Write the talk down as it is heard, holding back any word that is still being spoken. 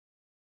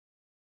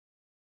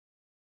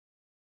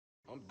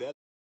I'm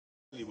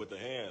deadly with the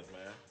hands,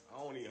 man.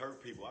 I don't even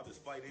hurt people. I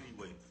just fight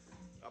anyway.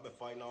 I've been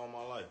fighting all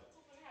my life.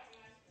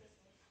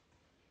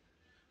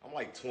 I'm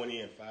like 20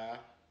 and 5. Why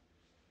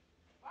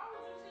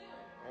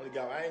would you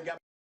chill? I ain't got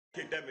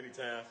kicked that many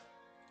times.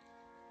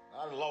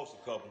 I done lost a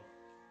couple.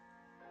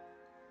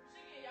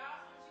 She get y'all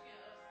some, she get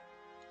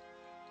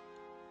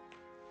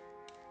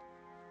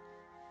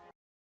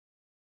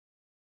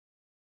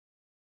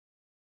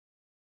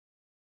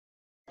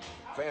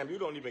us. Fam, you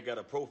don't even got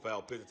a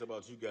profile picture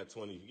about you got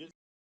 20. You get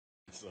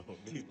so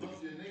these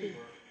niggas.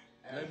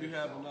 They be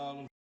having all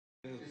them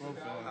in his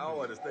profile. I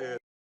don't understand.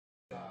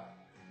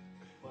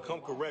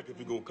 Come correct if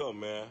you gonna come,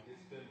 man.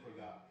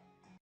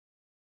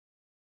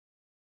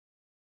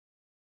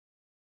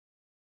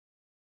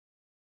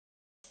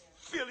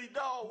 Philly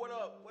dog, what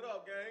up? What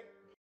up, gang?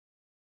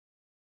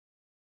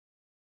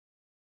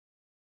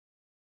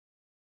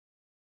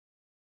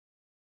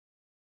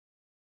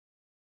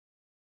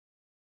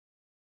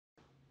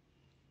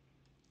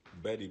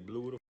 Betty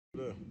Blue the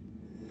f***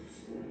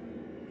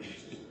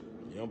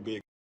 Yeah, I'm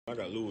big. I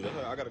gotta lose.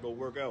 I gotta go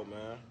work out,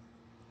 man.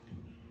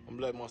 I'm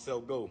letting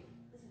myself go.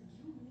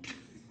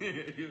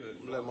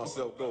 I'm letting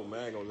myself go, man.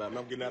 I ain't gonna lie.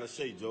 I'm getting out of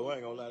shape, Joe. I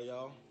ain't gonna lie to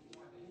y'all.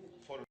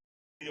 For the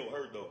still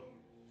hurt though.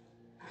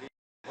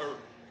 Hurt.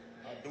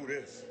 I do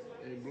this.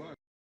 Ain't blocking,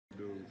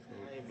 dude.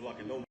 I ain't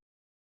blocking no.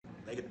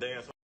 They can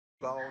dance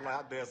all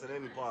night. I dance at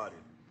any party.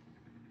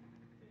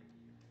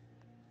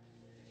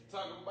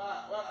 Talking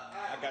about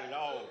I got it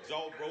all.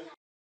 Jaw broke,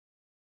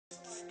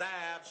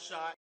 stab,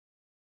 shot,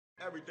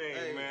 everything,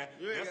 hey, man.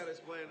 You ain't gotta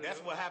explain it. That's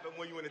what happened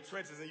when you in the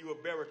trenches and you a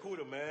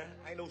barracuda, man.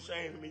 Ain't no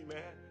shame to me,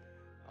 man.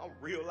 I'm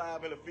real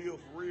live in the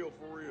field, for real,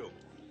 for real.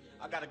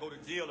 I gotta go to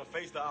jail and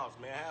face the odds,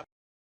 man. Have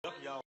up,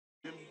 y'all.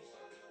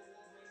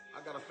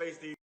 I gotta face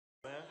these,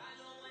 man.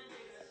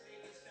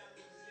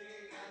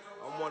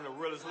 I'm one of the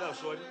realest left,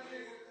 shorty.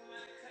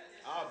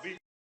 I'll beat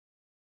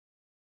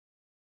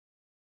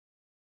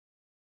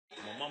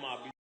my mama. I'll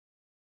beat.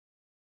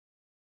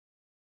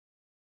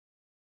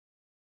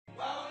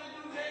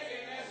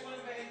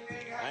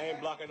 I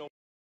ain't blocking no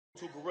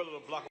two gorilla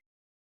to block.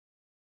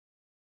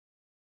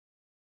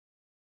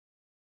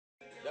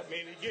 That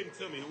mean he getting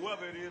to me.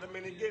 Whoever it is, that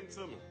mean he getting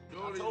to me.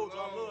 I told you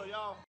I love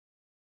y'all.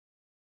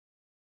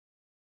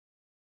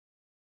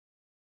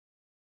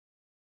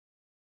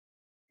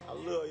 I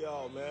love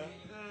y'all, man.